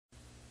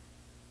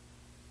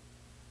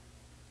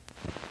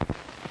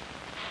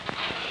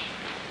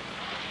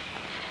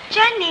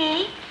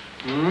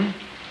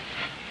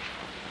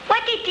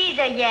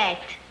a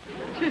yet?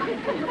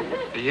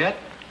 A yet?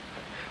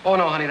 Oh,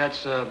 no, honey,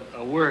 that's a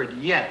word,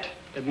 yet.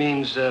 It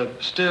means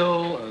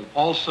still,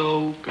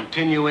 also,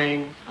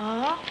 continuing.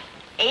 Oh?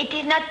 It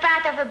is not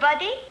part of a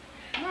body?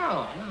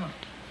 No.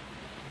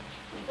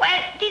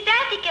 Well, this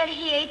article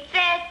here, it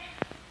says,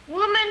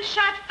 woman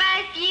shot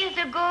 5 years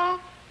ago,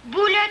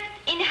 bullet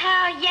in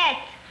her yet.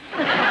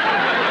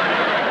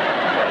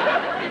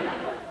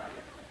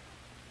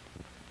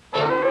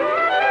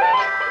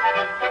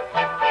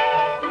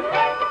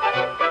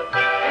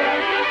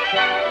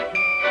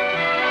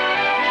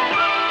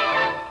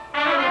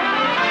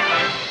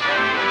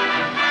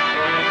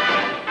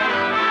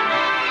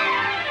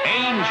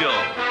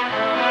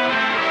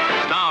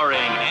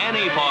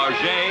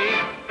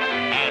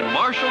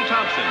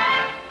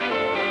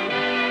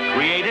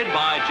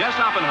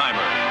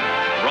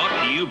 Brought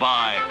to you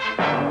by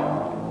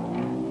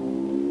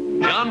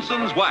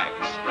Johnson's Wax,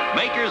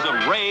 makers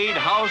of Raid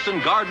House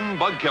and Garden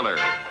Bug Killer.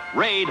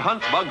 Raid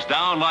hunts bugs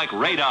down like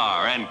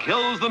radar and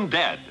kills them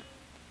dead.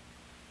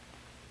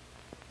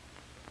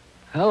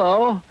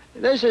 Hello,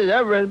 this is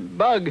Everett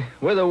Bug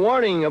with a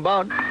warning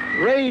about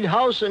Raid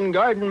House and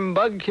Garden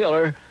Bug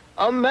Killer.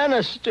 A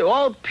menace to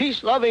all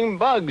peace-loving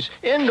bugs,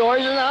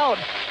 indoors and out.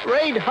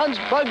 Raid hunts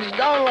bugs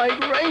down like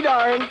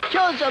radar and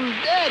kills them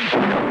dead.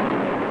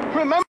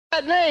 Remember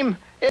that name?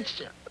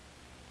 It's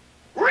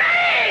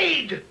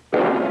Raid!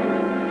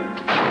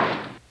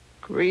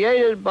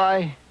 Created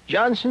by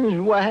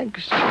Johnson's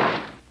Wax.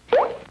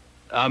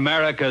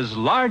 America's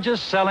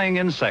largest selling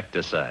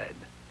insecticide.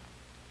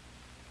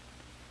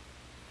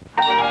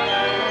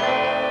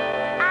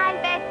 I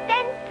bet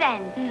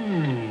 10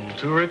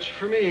 cents. Too rich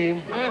for me.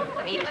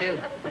 Me too.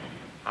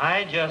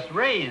 I just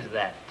raised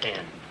that 10.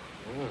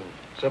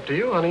 It's up to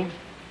you, honey.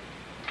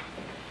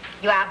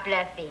 You are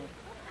bluffing.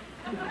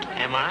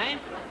 Am I?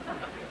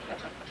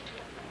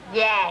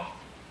 Yes.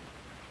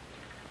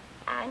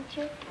 Aren't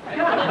you?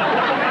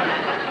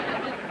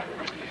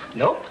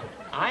 Nope.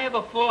 I have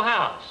a full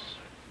house.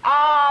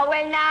 Oh,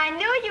 well, now I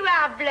knew you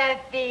are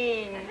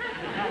bluffing.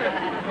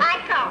 I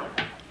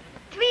count.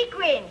 3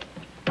 queens.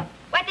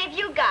 What have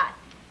you got?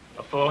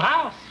 A full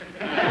house.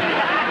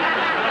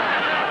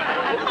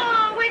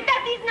 Oh, well,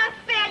 that is not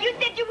fair. You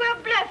said you were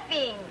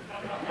bluffing.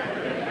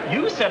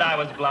 You said I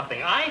was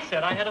bluffing. I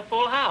said I had a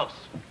full house.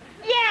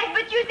 Yes,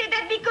 but you said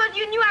that because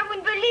you knew I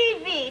wouldn't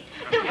believe it.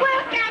 The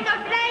worst kind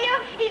of liar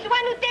is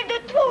one who tells the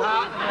truth.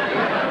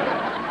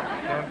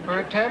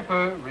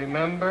 Temper,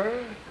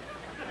 remember?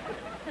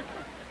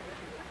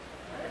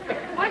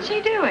 What's she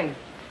doing?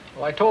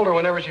 Well, I told her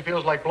whenever she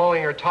feels like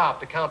blowing her top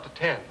to count to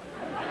 10.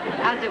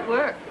 How's it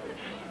work?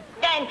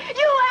 Then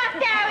you are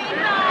terrible.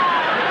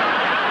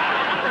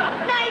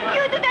 Now, if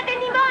you do that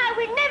anymore, I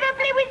will never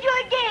play with you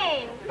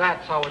again.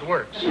 That's how it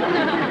works.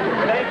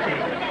 Thank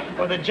you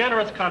for the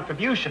generous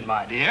contribution,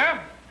 my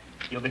dear.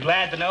 You'll be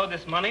glad to know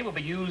this money will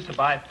be used to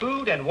buy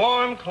food and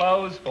warm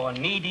clothes for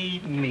needy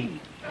me.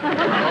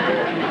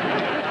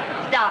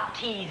 Stop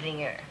teasing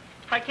her.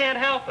 I can't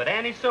help it.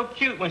 Annie's so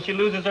cute when she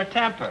loses her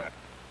temper.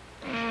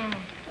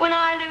 When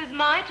I lose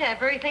my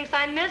temper, he thinks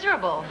I'm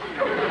miserable.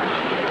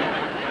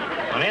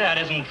 Honey, that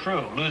isn't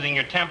true. Losing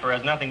your temper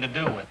has nothing to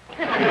do with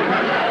it.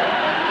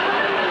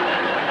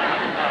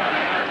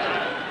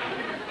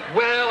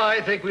 Well,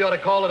 I think we ought to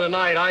call it a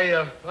night.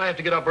 I have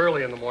to get up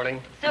early in the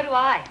morning. So do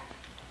I.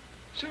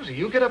 Susie,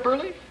 you get up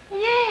early?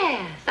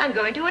 Yes, I'm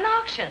going to an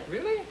auction.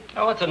 Really?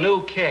 Oh, it's a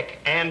new kick.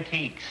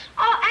 Antiques.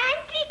 Oh,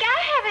 antique.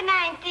 I have an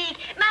antique.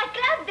 My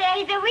club there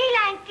is a real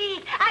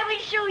antique. I will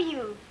show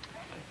you.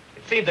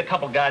 It seems a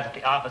couple guys at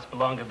the office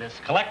belong to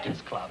this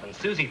collectors club, and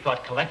Susie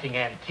thought collecting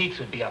antiques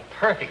would be a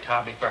perfect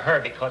hobby for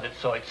her because it's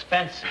so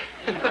expensive.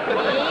 Here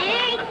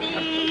it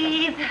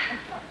is.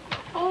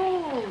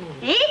 Oh.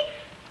 See?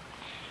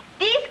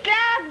 This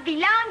club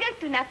belongs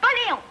to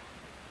Napoleon.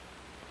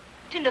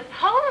 To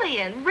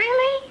Napoleon?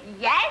 Really?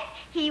 Yes,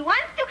 he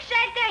once took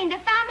shelter in the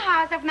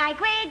farmhouse of my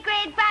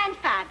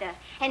great-great-grandfather,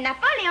 and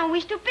Napoleon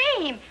wished to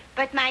pay him.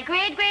 But my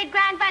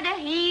great-great-grandfather,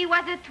 he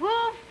was a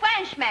true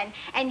Frenchman,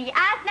 and he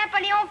asked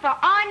Napoleon for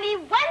only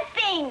one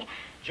thing.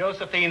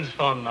 Josephine's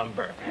phone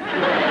number.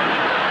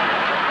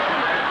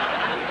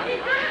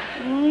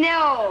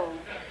 No.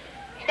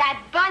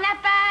 That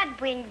Bonaparte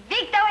bring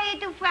victory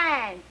to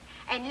France.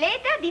 And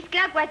later, this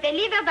clock was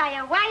delivered by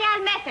a royal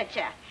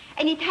messenger,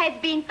 and it has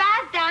been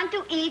passed down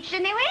to each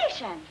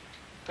generation.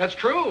 That's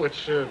true.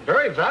 It's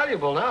very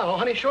valuable now.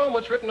 Honey, show them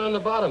what's written on the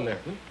bottom there.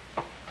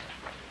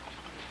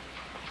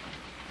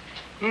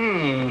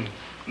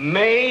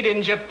 Made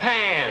in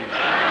Japan.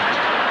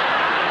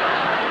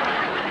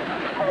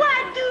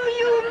 What do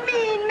you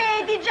mean,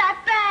 made in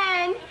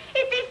Japan?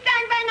 It is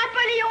signed by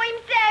Napoleon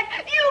himself.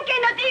 You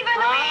cannot even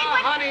read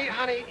what...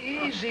 Honey,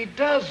 easy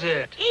does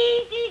it.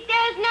 Easy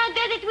does not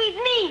does it with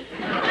me.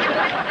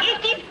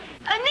 It is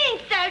an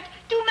insult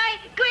to my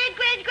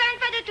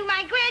great-great-grandfather, to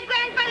my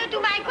great-grandfather, to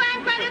my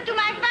grandfather, to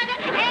my father,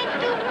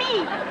 and to me.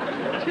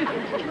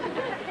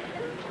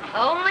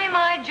 Only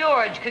my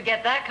George could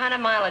get that kind of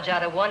mileage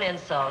out of one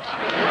insult.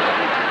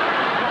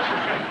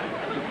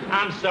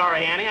 I'm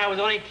sorry, Annie. I was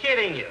only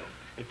kidding you.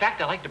 In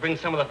fact, I'd like to bring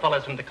some of the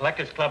fellas from the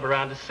Collectors Club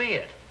around to see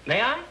it. May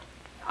I?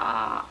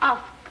 Oh, of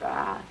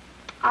course.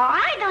 Oh,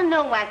 I don't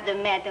know what's the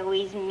matter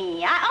with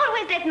me. I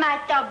always let my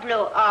top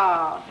blow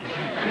off.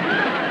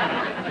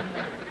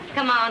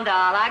 Come on,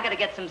 doll. I gotta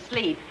get some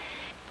sleep.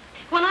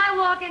 When I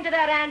walk into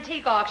that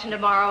antique auction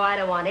tomorrow, I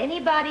don't want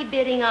anybody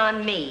bidding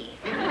on me.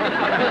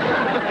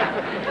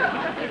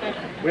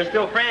 We're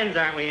still friends,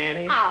 aren't we,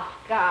 Annie? Of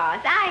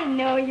course. I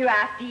know you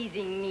are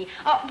teasing me.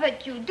 Oh,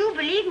 but you do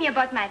believe me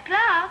about my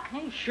clock.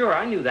 Oh, sure.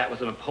 I knew that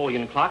was a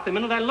Napoleon clock the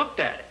minute I looked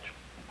at it.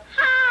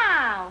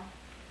 How?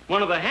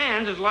 One of the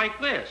hands is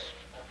like this.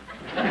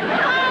 Oh,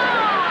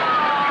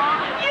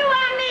 you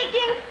are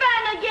making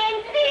fun again.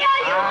 See how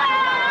you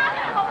are?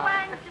 Oh,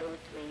 1, 2,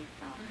 3,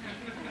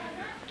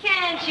 4.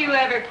 Can't you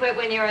ever quit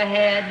when you're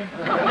ahead?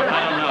 I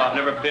don't know. I've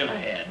never been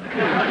ahead.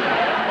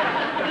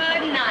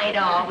 Good night,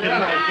 all. Good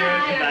night, dear.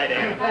 Good night,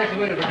 Annie. Thanks a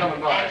minute for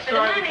coming by. Thanks for the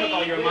Sorry we money. took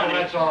all your Yeah, money.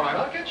 that's all right.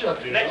 I'll catch up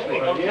to you. Next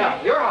week, okay?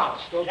 Yeah, your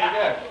house. Don't Yeah.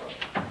 forget.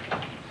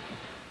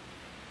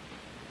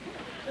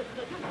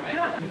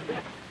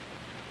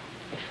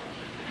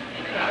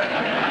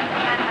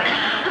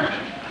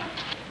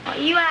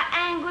 You are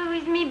angry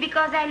with me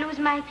because I lose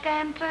my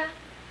temper?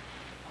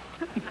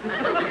 But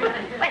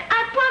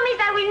I promise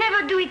I will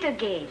never do it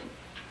again.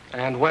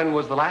 And when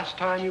was the last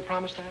time you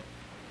promised that?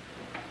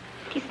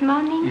 This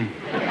morning?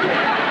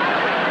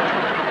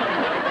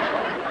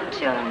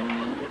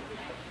 Johnny.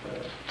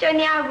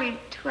 Johnny, I will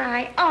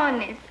try,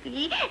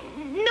 honestly.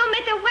 No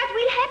matter what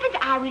will happen,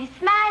 I will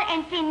smile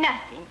and say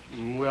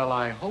nothing. Well,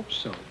 I hope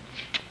so.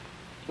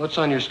 What's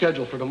on your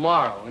schedule for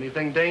tomorrow?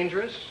 Anything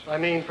dangerous? I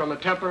mean, from a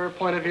temper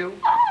point of view?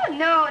 Oh,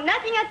 no,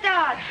 nothing at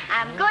all.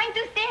 I'm going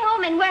to stay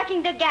home and work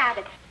in the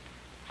garden.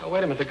 Oh, wait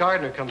a minute. The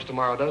gardener comes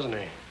tomorrow, doesn't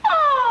he?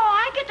 Oh,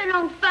 I get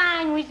along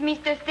fine with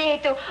Mr.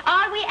 Sato.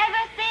 All we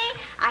ever say,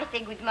 I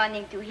say good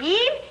morning to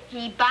him,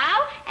 he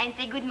bow, and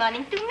say good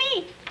morning to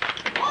me.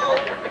 Oh.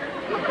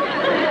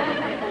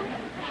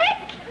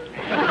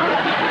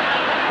 Heck.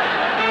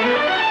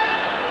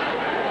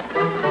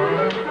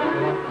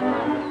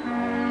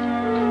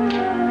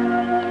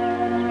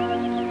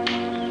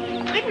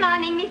 Good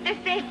morning, Mr.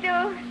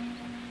 Sato.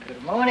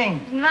 Good morning.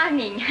 Good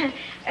morning.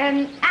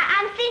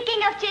 I'm thinking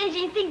of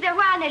changing things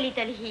around a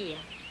little here.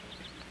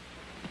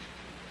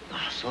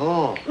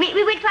 So, We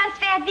will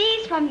transfer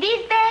these from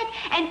this bed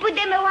and put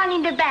them around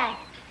in the back.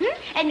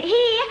 And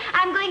here,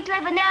 I'm going to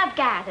have an herb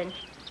garden.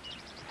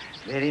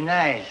 very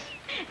nice.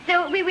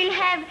 So we will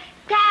have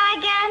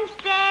tarragon,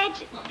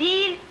 sage,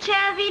 dill,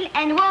 chervil,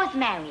 and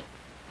rosemary.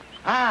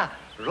 Ah,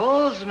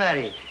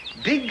 rosemary.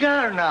 Big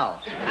girl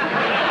now. Very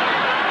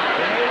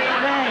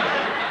nice.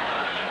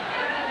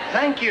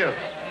 Thank you.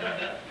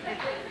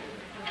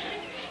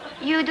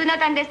 You do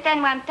not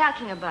understand what I'm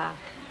talking about.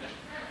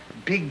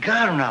 Big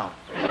girl now.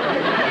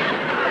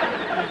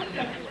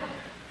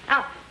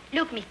 Oh,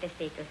 look, Mr.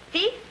 Sato.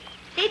 See?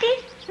 See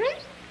this?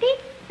 See?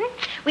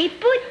 We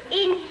put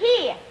in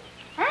here.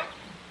 Huh?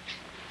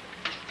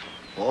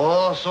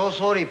 Oh, so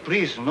sorry.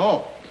 Please,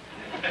 no.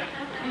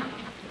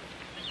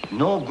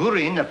 No good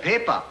in the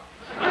paper.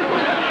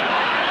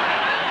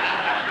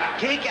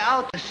 Take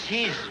out the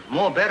seeds,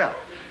 more better.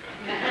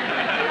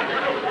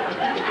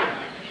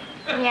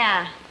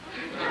 Yeah.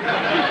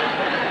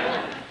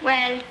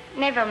 Well,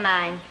 never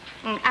mind.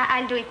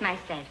 I'll do it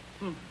myself.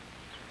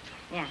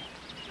 Yeah.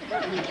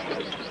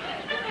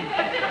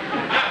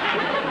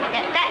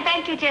 Yeah,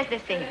 thank you just the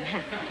same.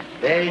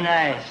 Very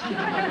nice.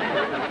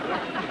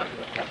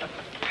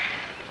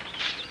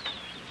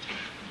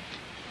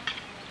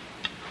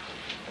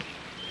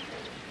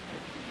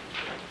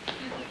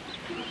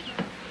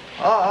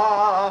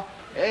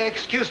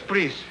 Excuse,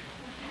 please.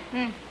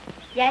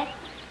 Yes?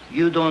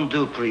 You don't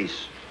do,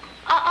 please.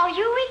 Oh,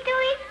 you will do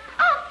it?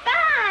 Oh,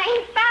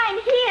 fine, fine.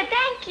 Here,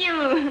 thank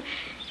you.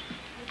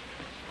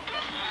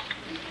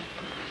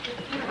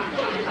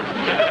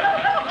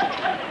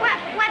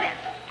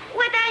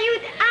 What are you...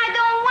 I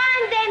don't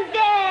want them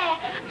there.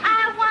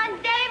 I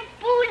want them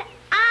pulled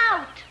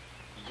out.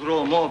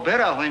 Grow more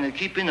better when you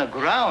keep in the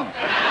ground.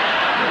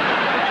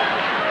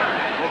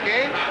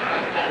 Okay?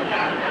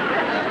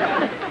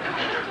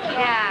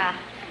 Yeah.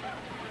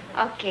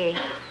 Okay.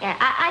 Yeah,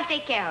 I'll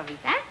take care of it,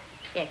 huh?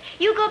 Yes.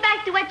 You go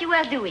back to what you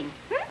were doing.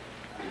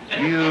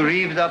 You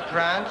reave the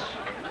plants?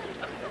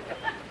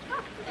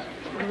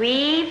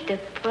 Reeve the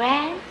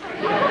plants?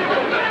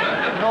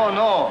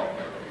 No.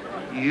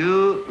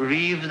 You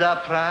reave the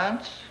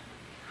plants?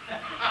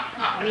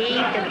 Reeve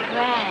the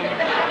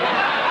plants.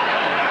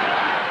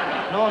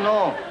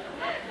 No.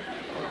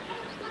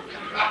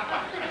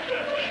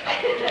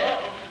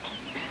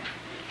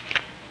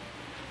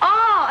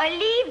 Oh,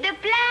 leave the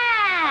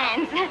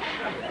plants.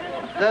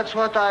 That's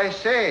what I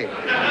say.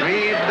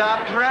 Reave the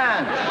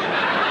plants.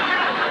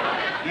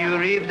 You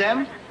reave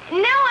them? No,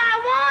 I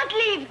won't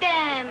leave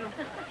them.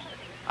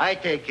 I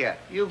take care.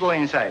 You go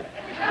inside.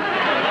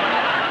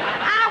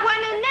 I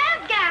want an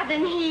herb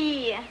garden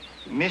here.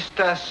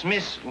 Mr.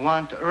 Smith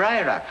want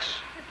lilacs.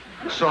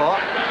 So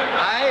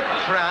I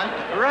plant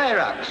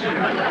lilacs.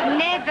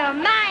 Never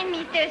mind,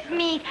 Mr.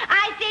 Smith.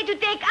 I say to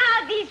take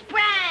out these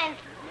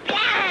plants.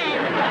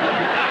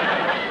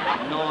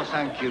 hand. No,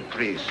 thank you,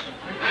 please.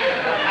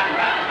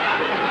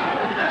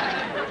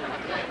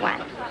 1,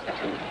 2,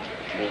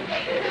 3,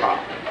 4,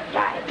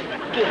 5,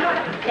 6,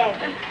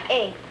 7,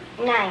 8,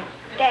 9,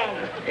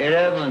 10.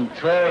 11, 12,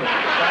 15,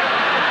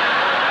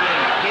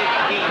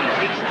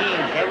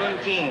 16,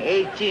 17,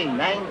 18,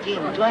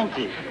 19,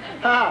 20.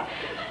 Ha!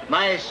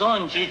 My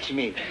son teach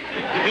me.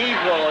 He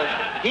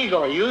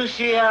go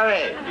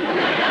UCLA.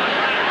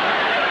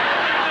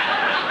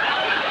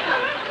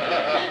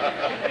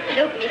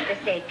 Look, Mr.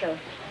 Sato,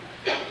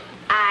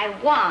 I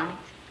want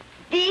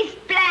these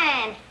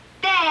plants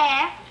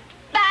there,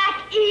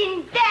 back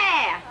in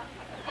there.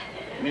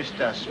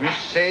 Mr. Smith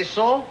say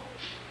so?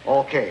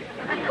 Okay.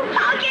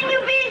 How can you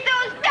be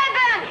so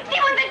stubborn? Si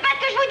vous ne faites pas ce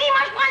que je vous dis,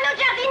 moi je prends un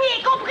autre jardinier,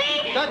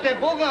 compris? Ça t'es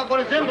bon, pour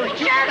exemple, Je veux des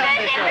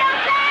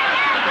plantes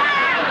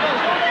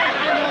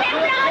là-bas! Des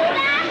plantes là-bas!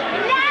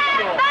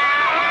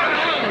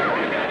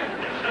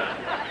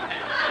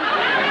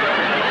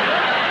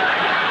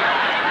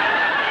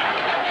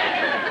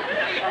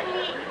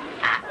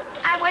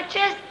 I was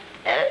just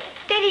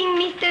telling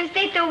Mr.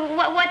 Sato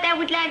what I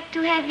would like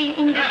to have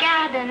in the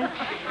garden.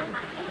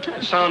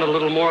 It sounded a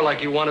little more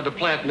like you wanted to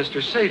plant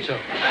Mr. Sato.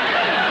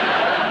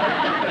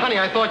 Honey,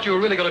 I thought you were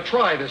really going to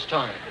try this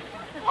time.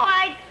 Oh,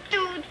 I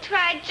do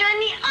try,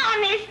 Johnny.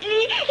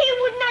 Honestly, he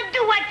would not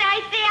do what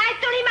I say. I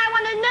told him I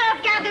want a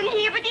nerve garden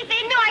here, but he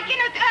said, no, I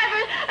cannot have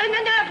a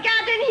nerve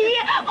garden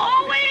here.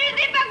 Oh, well, je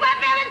sais pas quoi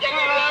faire parce que je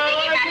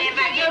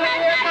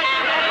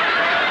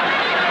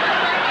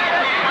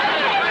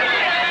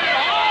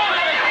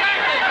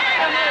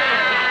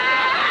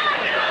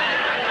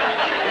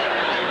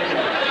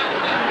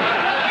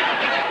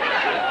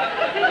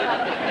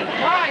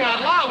Crying out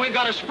loud, we've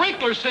got a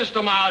sprinkler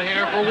system out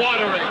here for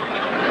watering.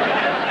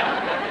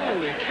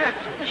 Holy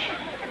catfish.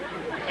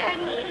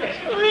 Johnny,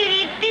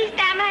 really, this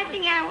time I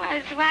think I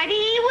was right.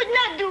 He would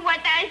not do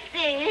what I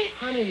say.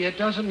 Honey, it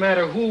doesn't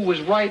matter who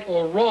was right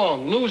or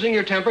wrong. Losing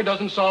your temper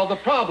doesn't solve the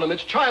problem.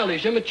 It's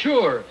childish,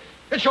 immature.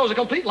 It shows a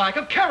complete lack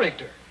of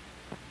character.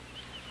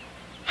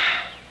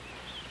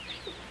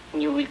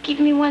 You will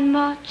give me one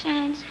more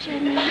chance,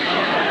 Johnny.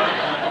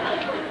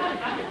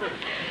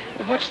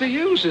 What's the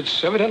use?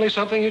 It's evidently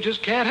something you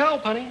just can't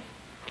help, honey.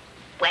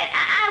 Well,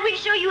 I will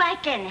show you I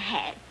can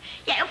help.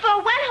 Yeah, for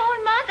 1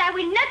 whole month, I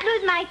will not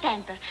lose my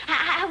temper.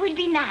 I will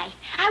be nice.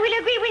 I will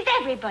agree with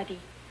everybody.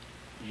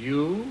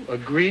 You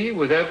agree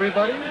with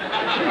everybody?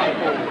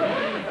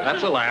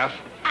 That's a laugh.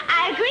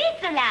 I agree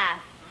it's a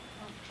laugh.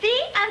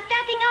 See, I'm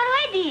starting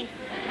already.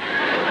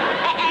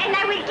 And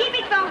I will keep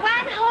it for 1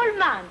 whole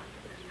month.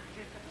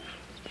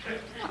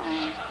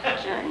 Oh,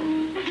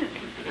 Johnny.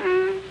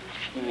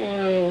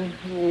 Well,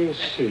 we'll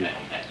see.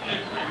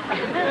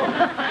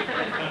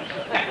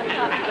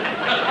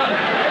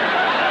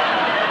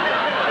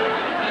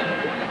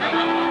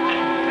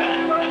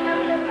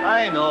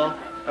 I know.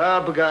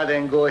 Herb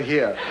garden go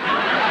here.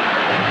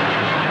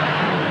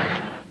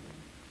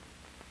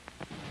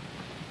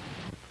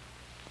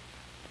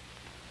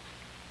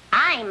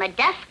 I'm a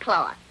dust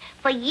cloth.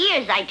 For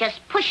years, I just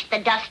pushed the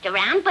dust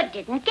around but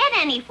didn't get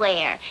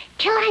anywhere.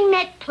 Till I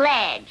met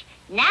Pledge.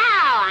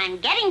 Now I'm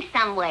getting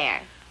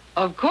somewhere.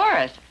 Of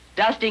course,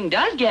 dusting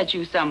does get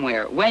you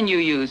somewhere when you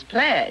use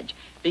Pledge,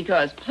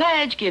 because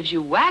Pledge gives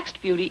you waxed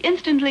beauty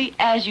instantly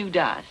as you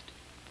dust.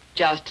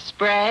 Just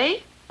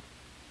spray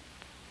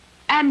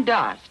and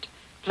dust.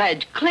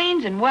 Pledge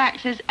cleans and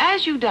waxes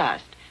as you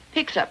dust,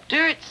 picks up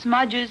dirt,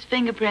 smudges,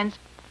 fingerprints,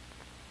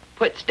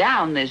 puts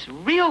down this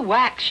real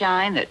wax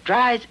shine that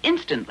dries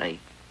instantly.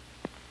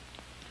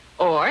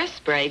 Or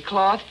spray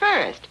cloth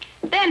first,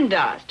 then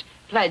dust.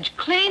 Pledge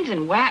cleans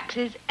and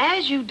waxes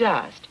as you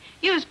dust.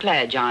 Use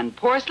Pledge on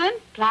porcelain,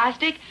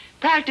 plastic,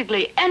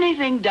 practically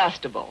anything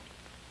dustable.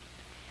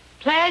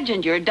 Pledge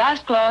and your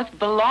dust cloth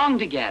belong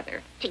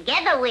together.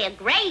 Together we're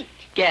great.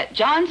 Get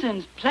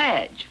Johnson's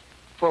Pledge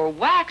for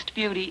waxed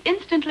beauty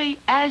instantly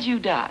as you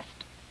dust.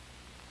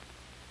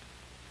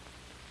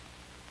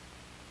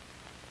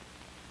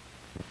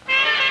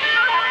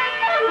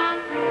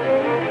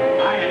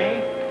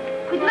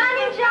 Good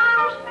morning,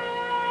 George.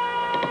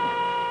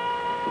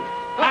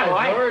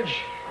 Hi, George.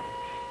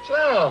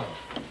 So,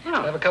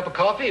 have a cup of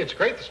coffee? It's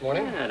great this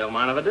morning. I don't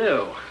mind if I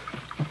do.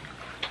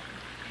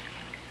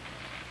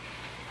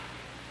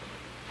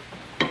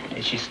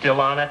 Is she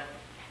still on it?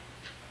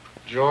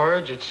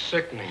 George, it's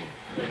sickening.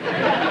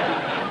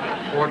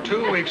 For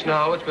 2 weeks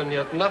now, it's been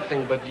yet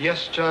nothing but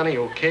yes, Johnny,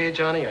 okay,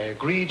 Johnny, I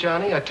agree,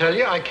 Johnny. I tell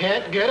you, I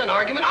can't get an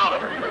argument out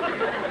of her.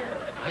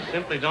 I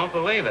simply don't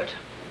believe it.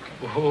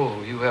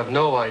 Oh, you have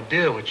no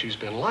idea what she's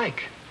been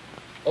like.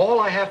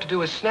 All I have to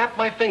do is snap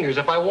my fingers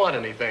if I want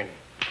anything.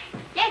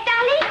 Yes,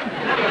 darling?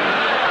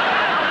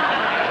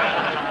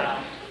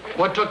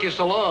 What took you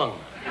so long?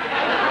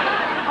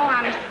 Oh,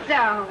 I'm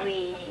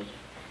sorry.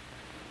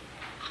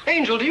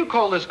 Angel, do you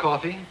call this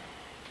coffee?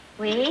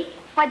 Oui?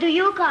 What do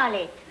you call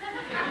it?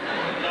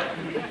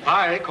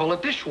 I call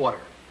it dishwater.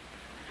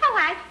 All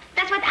right.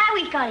 That's what I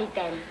will call it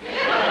then.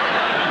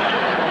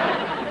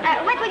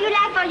 What would you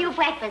like for your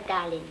breakfast,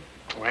 darling?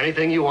 Or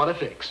anything you want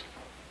to fix.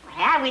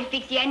 I will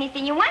fix you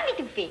anything you want me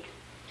to fix.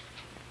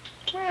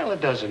 Well,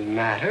 it doesn't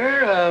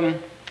matter.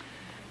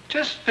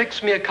 Just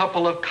fix me a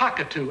couple of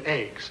cockatoo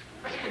eggs.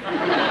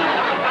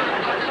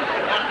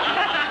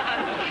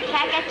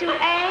 Cockatoo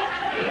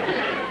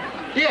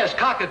eggs? Yes,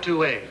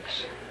 cockatoo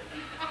eggs.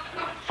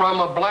 From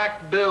a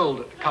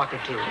black-billed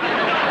cockatoo.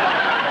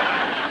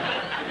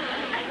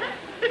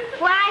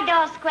 Fried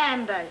or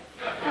scrambled?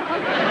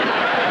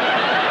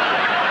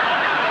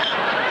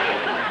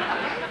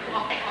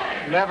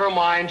 Never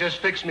mind, just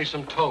fix me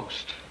some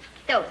toast.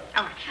 Toast.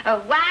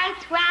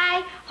 White,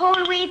 rye,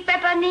 whole wheat,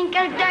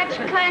 peppernickel, Dutch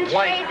crunch,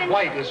 raisin.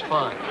 White is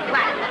fine.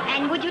 White.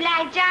 And would you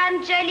like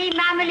jam, jelly,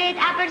 marmalade,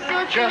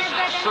 applesauce? Just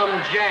peanut butter?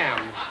 some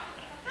jam.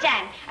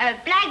 Jam.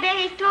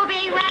 Blackberry,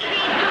 strawberry, raspberry.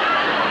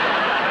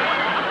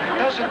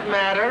 Doesn't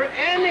matter,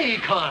 any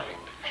kind.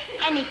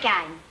 Any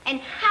kind. And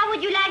how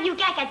would you like your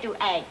cockatoo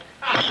egg?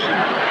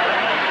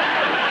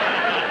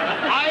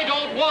 I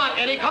don't want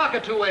any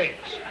cockatoo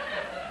eggs.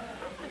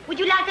 Would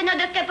you like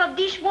another cup of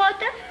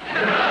dishwater?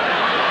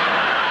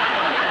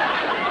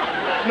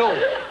 No.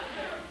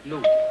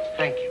 No,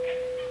 thank you.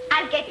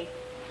 I'll get it.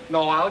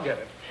 No, I'll get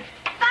it.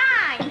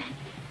 Fine.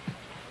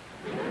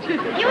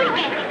 You'll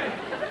get it.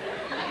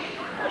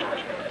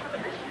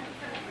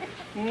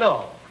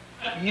 No,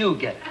 you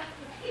get it.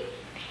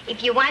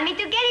 If you want me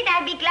to get it,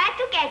 I'll be glad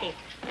to get it.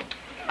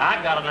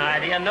 I've got an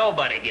idea.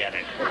 Nobody get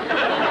it. Just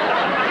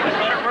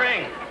let it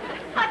ring.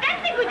 Oh,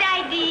 that's a good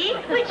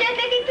idea. We'll just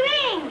let it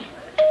ring.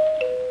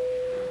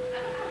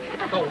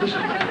 Oh,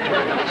 listen.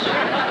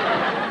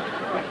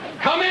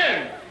 Come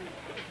in.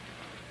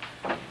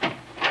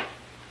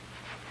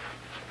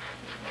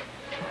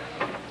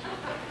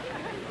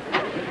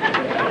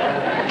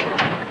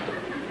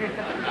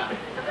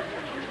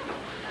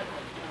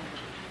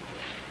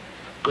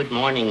 Good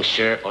morning,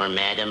 sir or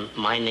madam.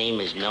 My name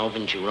is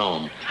Melvin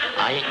Jerome.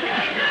 I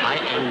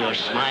am your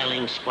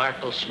smiling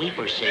sparkle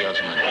sweeper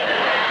salesman.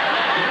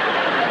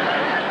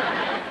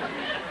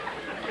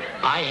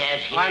 I have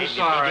here I'm the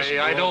sorry,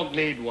 biggest I roll- don't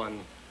need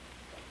one.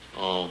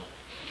 Oh,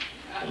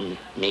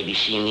 maybe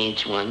she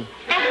needs one.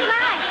 That's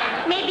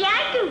right. Maybe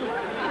I do.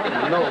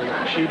 No,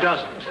 she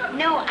doesn't.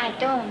 No, I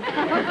don't.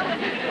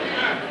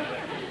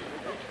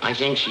 I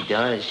think she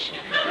does.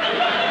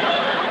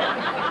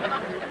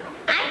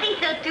 I think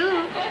so,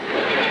 too.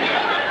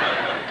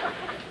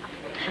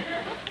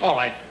 All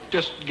right,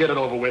 just get it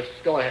over with.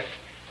 Go ahead.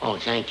 Oh,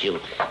 thank you.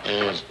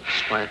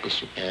 Sparkle,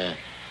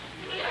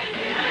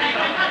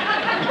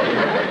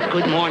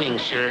 Good morning,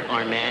 sir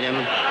or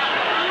madam.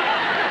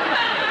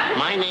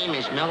 My name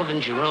is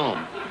Melvin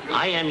Jerome.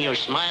 I am your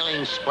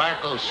smiling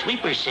sparkle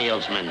sweeper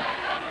salesman. I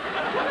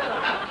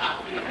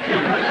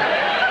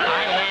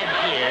have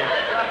here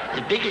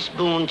the biggest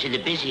boon to the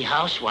busy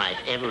housewife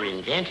ever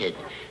invented.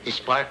 The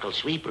sparkle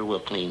sweeper will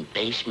clean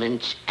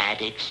basements,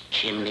 attics,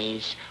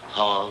 chimneys,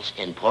 halls,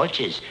 and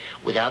porches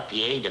without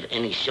the aid of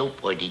any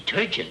soap or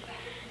detergent.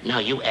 Now,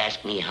 you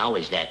ask me, how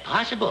is that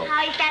possible?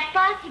 How is that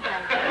possible?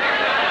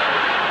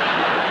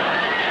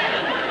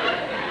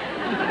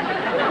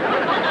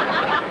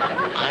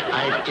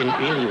 I didn't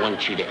really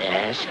want you to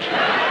ask.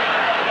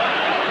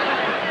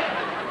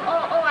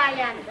 Oh, I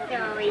am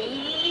sorry.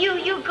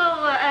 You go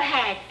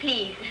ahead,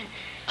 please.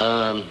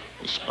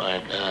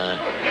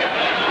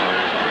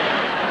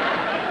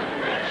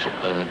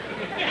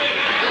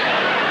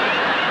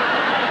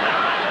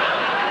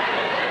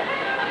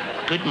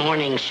 Good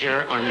morning,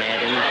 sir or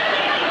madam.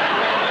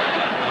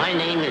 My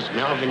name is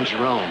Melvin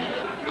Jerome.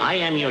 I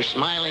am your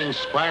smiling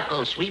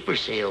sparkle sweeper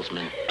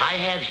salesman. I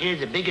have here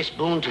the biggest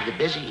boon to the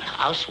busy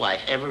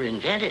housewife ever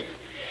invented.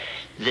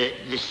 The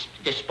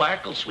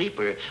sparkle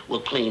sweeper will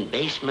clean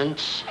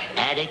basements,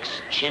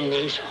 attics,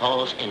 chimneys,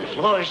 halls, and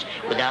floors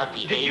without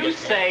the aid of... Did you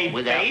say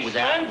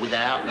basements?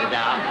 Without...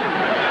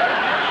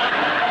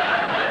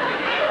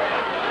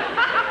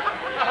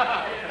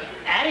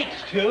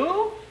 Attics,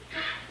 too?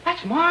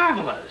 That's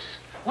marvelous.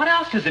 What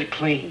else does it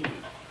clean?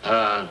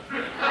 Good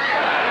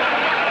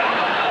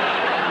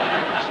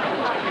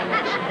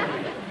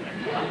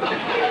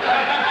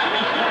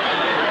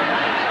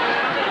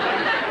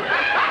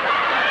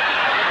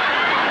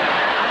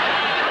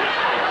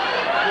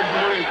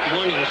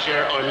morning,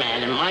 sir or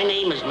madam. My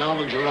name is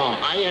Melvin Jerome.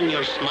 I am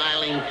your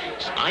smiling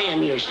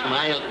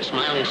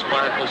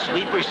sparkle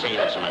sweeper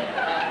salesman.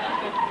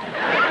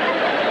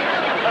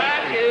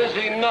 That is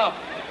enough.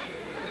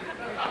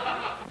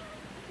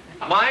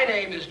 My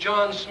name is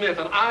John Smith,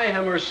 and I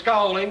am her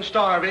scowling,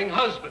 starving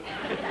husband.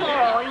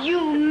 Oh, you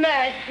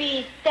must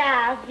be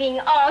starving.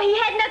 Oh, he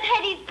had not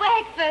had his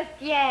breakfast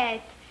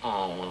yet.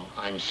 Oh, well,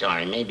 I'm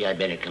sorry. Maybe I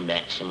better come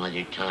back some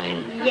other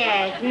time.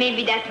 Yes,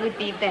 maybe that would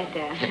be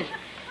better.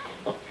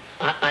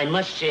 I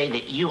must say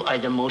that you are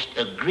the most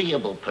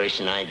agreeable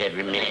person I've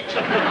ever met.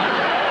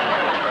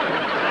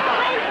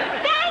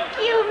 Thank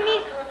you,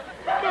 Miss...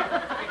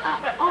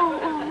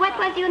 what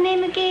was your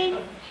name again?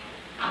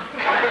 My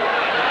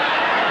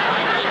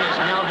name is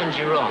Melvin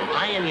Jerome.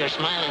 I am your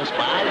smiling spy.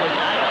 I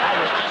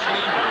was just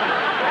leaving.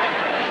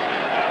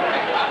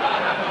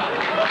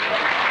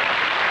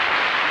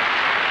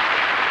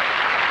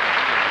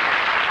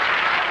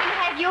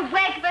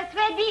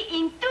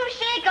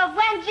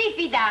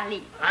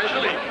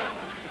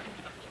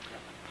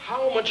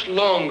 How much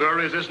longer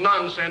is this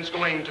nonsense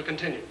going to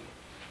continue?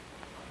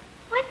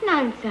 What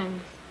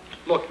nonsense?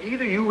 Look,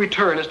 either you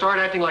return and start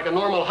acting like a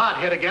normal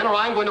hothead again, or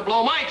I'm going to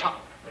blow my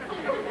top.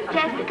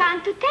 Just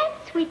count to 10,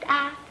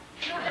 sweetheart.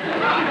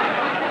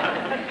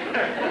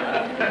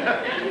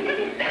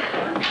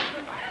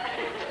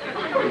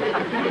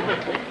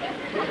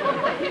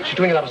 She's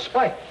doing it out of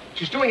spite.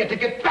 She's doing it to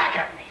get back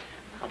at me.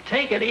 Now,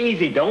 take it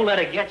easy. Don't let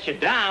it get you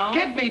down.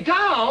 Get me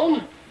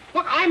down?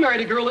 Look, I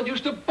married a girl that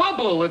used to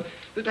bubble,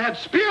 that had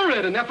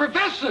spirit and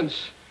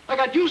effervescence. I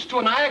got used to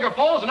a Niagara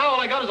Falls, and now all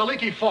I got is a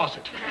leaky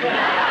faucet.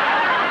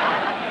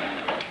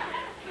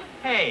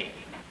 Hey,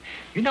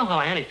 you know how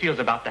Annie feels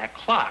about that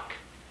clock.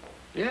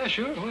 Yeah,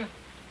 sure. What?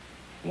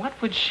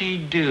 What would she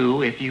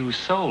do if you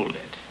sold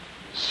it?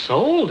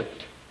 Sold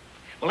it?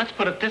 Well, let's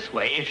put it this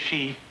way. If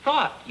she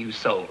thought you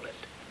sold it.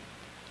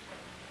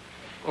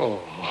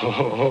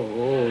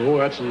 Oh,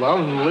 that's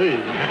lovely.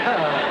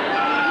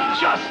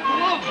 Just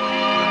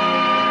lovely.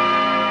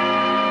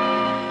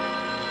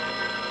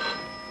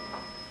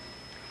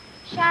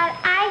 Shall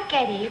I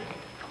get it?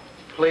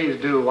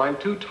 Please do. I'm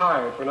too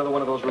tired for another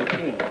one of those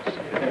routines.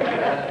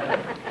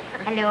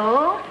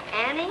 Hello?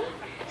 Annie?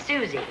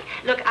 Susie,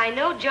 look, I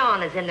know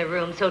John is in the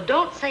room, so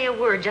don't say a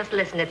word. Just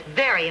listen. It's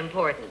very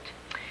important.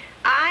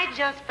 I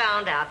just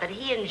found out that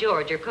he and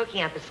George are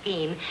cooking up a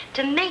scheme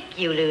to make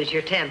you lose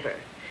your temper.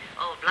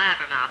 Old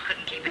Blabbermouth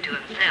couldn't keep it to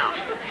himself.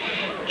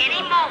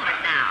 Any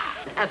moment now,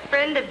 a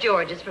friend of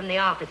George's from the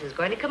office is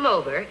going to come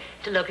over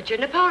to look at your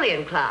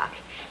Napoleon clock.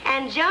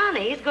 And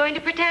Johnny's going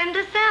to pretend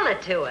to sell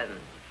it to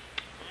him.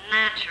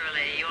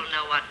 Naturally, you'll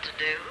know what to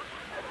do.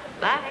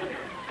 Bye.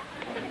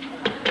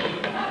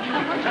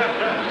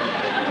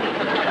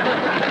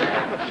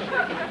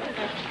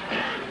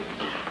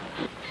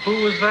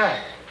 Who was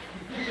that?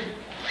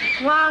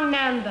 Wrong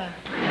number.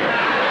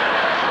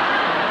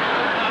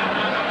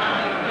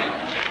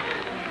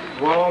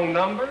 Wrong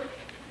number?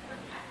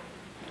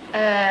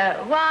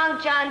 Wrong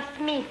John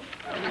Smith.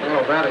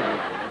 Oh, that again.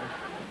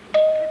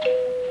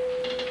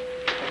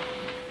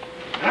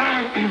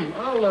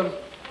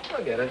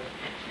 I'll get it.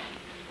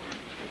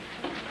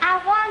 I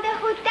wonder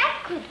who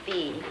that could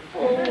be.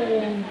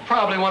 Oh,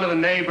 probably one of the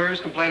neighbors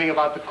complaining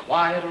about the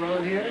quiet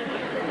around here.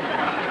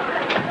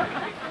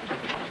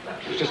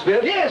 Mr.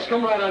 Smith? Yes,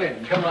 come right on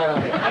in. Come right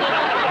on in.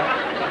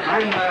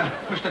 I'm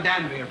Mr.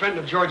 Danby, a friend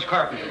of George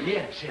Carpenter.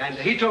 Yes. And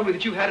he told me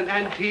that you had an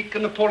antique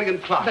Napoleon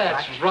clock.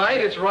 That's right.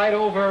 It's right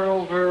over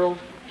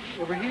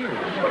here.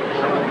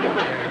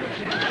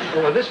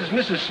 Oh, this is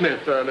Mrs.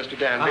 Smith, Mr.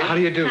 Danby. How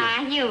do you do?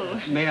 How are you?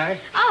 May I?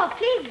 Oh,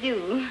 please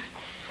do.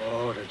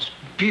 Oh, that's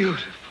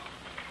beautiful.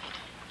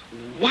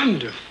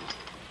 Wonderful.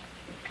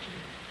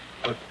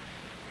 But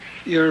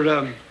you're,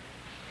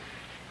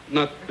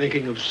 not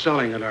thinking of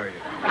selling it, are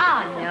you?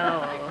 Oh,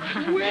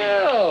 no.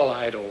 Well,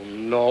 I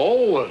don't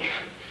know.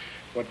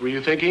 What were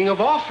you thinking of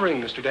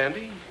offering, Mr.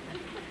 Danby?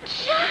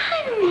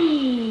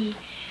 Johnny,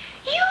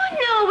 you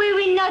know we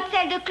will not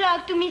sell the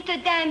clock to Mr.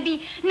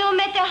 Danby, no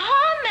matter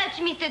how much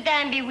Mr.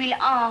 Danby will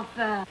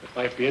offer. It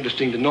might be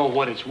interesting to know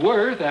what it's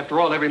worth. After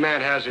all, every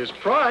man has his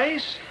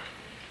price.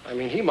 I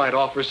mean, he might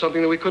offer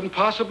something that we couldn't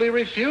possibly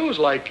refuse,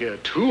 like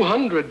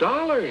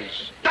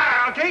 $200.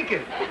 I'll take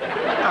it.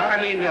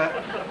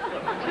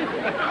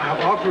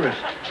 I'll offer it.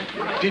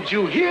 Did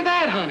you hear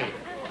that, honey?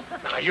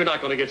 Now, you're not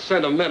going to get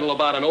sentimental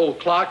about an old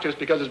clock just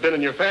because it's been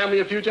in your family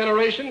a few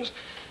generations.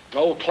 An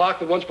old clock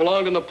that once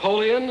belonged to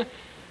Napoleon,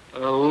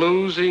 a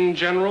losing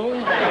general.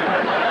 Well,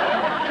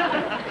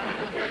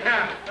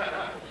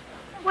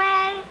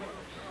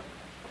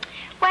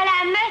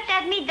 I must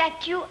admit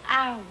that you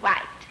are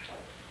right.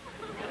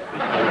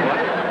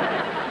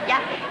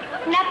 Yeah,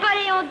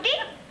 Napoleon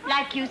did,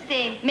 like you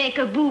say, make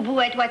a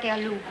boo-boo at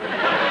Waterloo.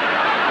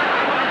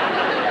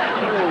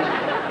 Oh,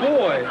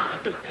 boy.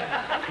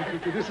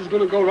 This is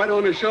going to go right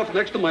on the shelf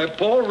next to my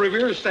Paul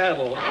Revere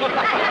saddle.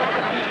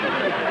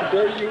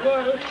 There you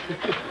are.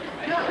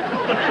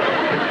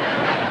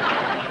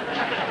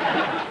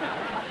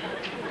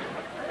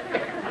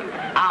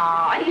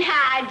 Oh,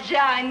 now,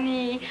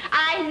 Johnny,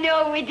 I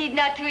know we did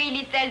not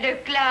really sell the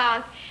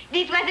clock.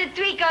 This was a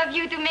trick of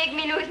you to make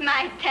me lose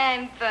my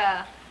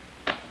temper.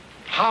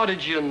 How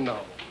did you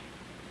know?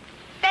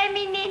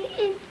 Feminine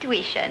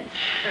intuition.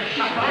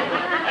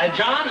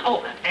 John?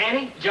 Oh,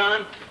 Annie,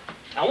 John,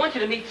 I want you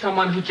to meet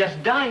someone who's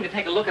just dying to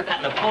take a look at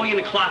that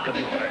Napoleon clock of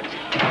yours.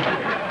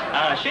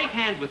 Shake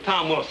hands with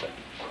Tom Wilson.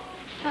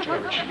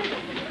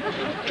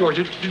 George,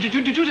 did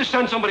you just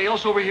send somebody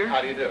else over here?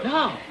 How do you do?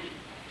 No.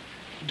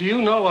 Do you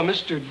know a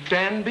Mr.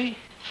 Danby?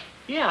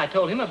 Yeah, I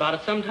told him about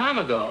it some time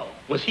ago.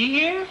 Was he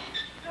here?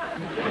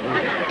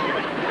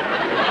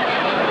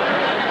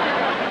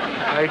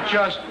 I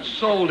just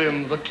sold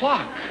him the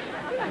clock.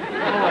 Oh,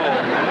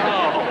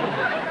 no.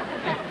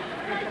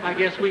 I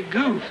guess we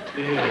goofed.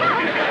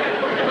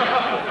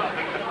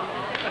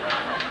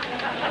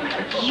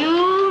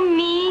 You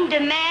mean the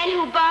man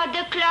who bought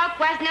the clock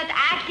was not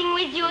acting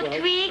with your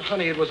trick?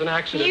 Honey, it was an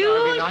accident. You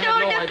I had stole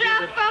no the idea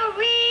clock for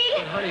real?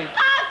 But, honey...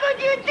 How could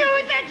you do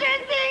such a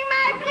thing,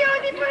 my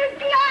beautiful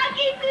clock?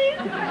 It is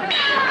gone.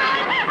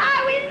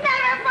 I will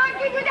never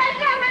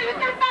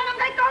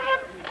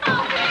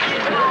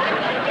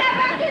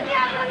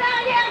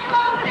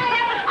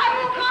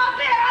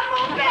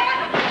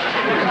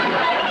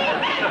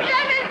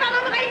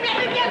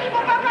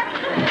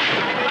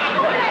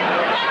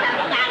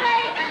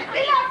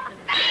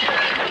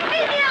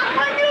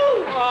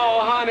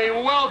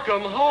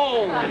Welcome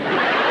home.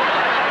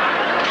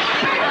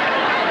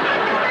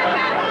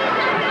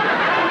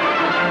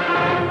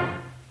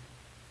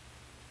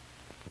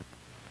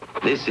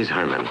 This is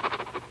Herman,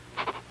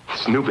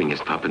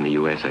 snoopingest pup in the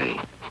USA.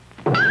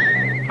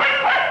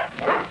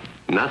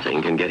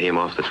 Nothing can get him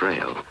off the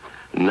trail.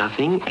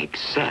 Nothing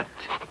except...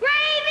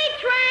 Gravy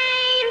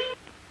train!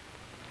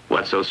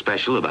 What's so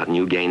special about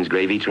New Gaines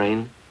Gravy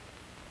Train?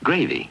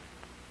 Gravy.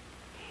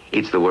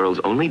 It's the world's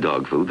only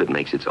dog food that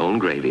makes its own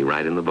gravy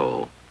right in the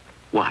bowl.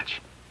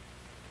 Watch.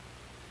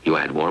 You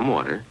add warm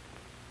water,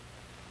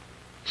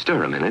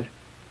 stir a minute,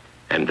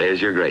 and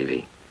there's your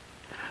gravy.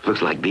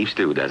 Looks like beef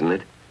stew, doesn't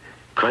it?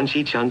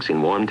 Crunchy chunks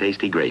in warm,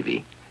 tasty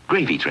gravy.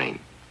 Gravy Train.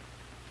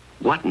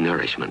 What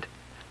nourishment.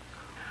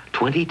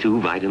 22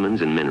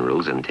 vitamins and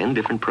minerals and 10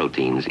 different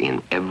proteins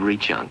in every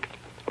chunk.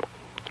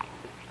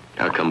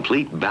 A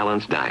complete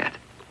balanced diet.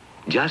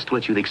 Just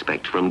what you'd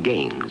expect from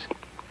Gaines.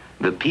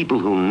 The people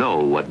who know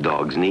what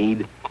dogs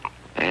need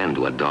and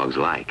what dogs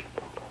like.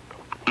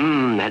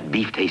 That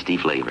beef tasty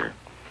flavor.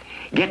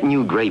 Get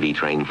new Gravy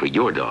Train for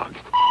your dog.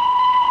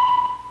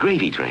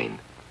 Gravy Train.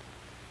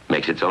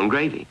 Makes its own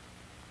gravy.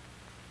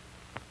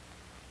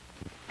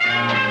 Wait,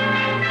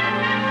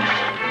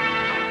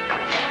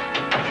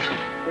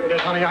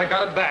 honey, I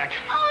got it back.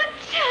 Oh,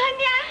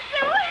 Johnny, I'm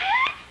so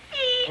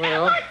happy.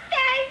 Well, oh,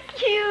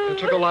 thank you. It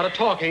took a lot of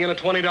talking and a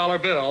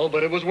 $20 bill,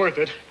 but it was worth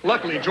it.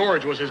 Luckily,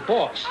 George was his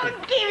boss. Oh,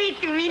 give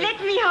it to me. Let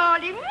me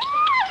hold him.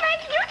 My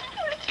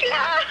beautiful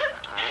clock.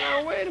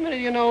 Now, wait a minute.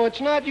 You know, it's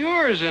not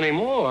yours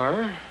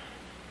anymore.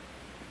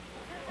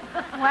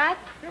 What?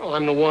 Well,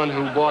 I'm the one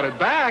who bought it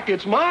back.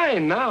 It's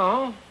mine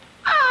now.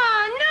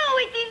 Oh, no,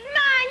 it is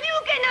mine.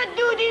 You cannot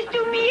do this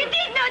to me. It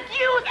is not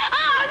yours.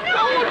 Oh,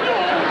 no.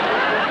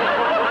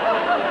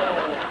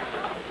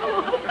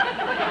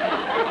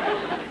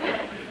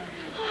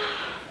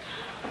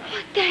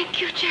 Oh, thank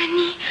you,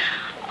 Johnny.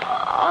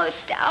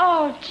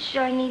 Oh,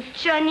 Johnny,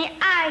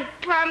 I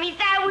promise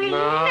I will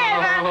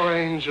never... No,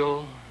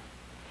 Angel.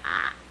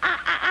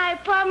 I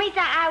promise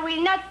I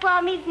will not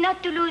promise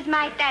not to lose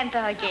my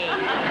temper again.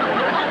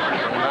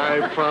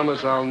 I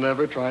promise I'll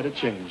never try to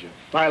change you.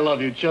 I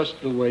love you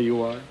just the way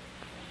you are.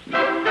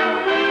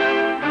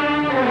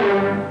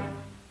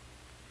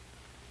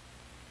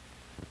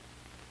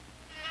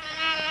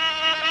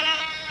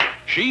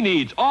 She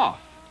needs off.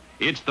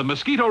 It's the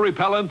mosquito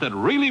repellent that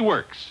really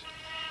works.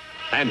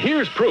 And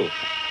here's proof.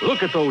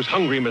 Look at those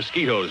hungry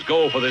mosquitoes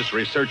go for this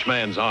research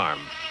man's arm.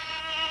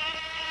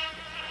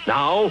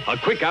 Now, a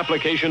quick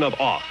application of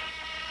off.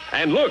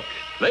 And look,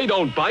 they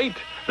don't bite,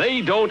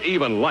 they don't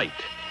even light.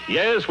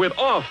 Yes, with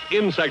off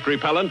insect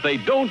repellent, they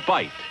don't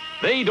bite,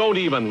 they don't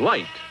even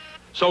light.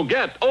 So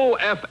get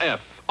OFF,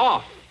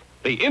 off,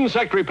 the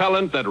insect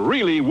repellent that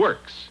really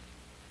works.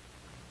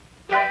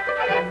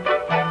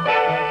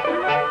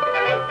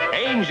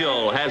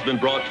 Angel has been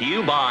brought to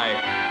you by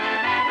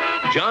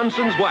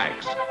Johnson's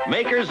Wax,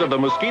 makers of the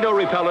mosquito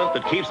repellent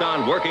that keeps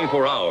on working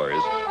for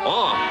hours.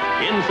 Off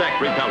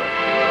insect repellent.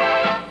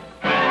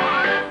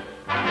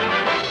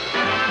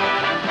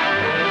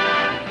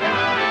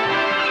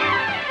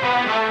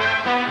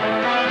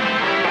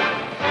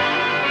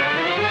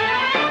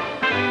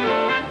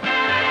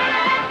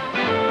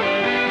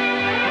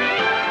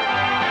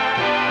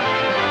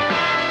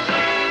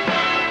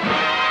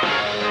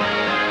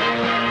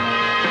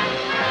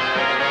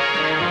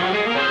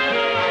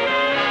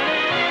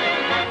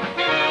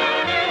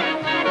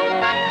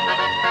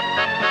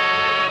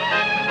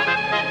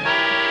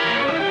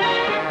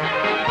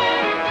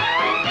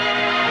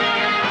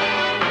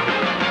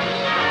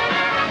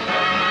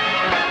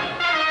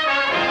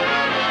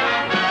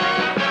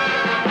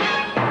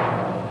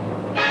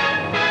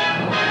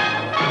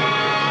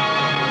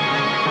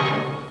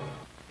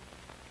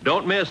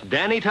 Don't miss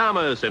Danny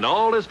Thomas and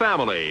all his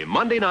family,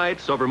 Monday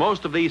nights over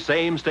most of these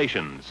same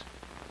stations.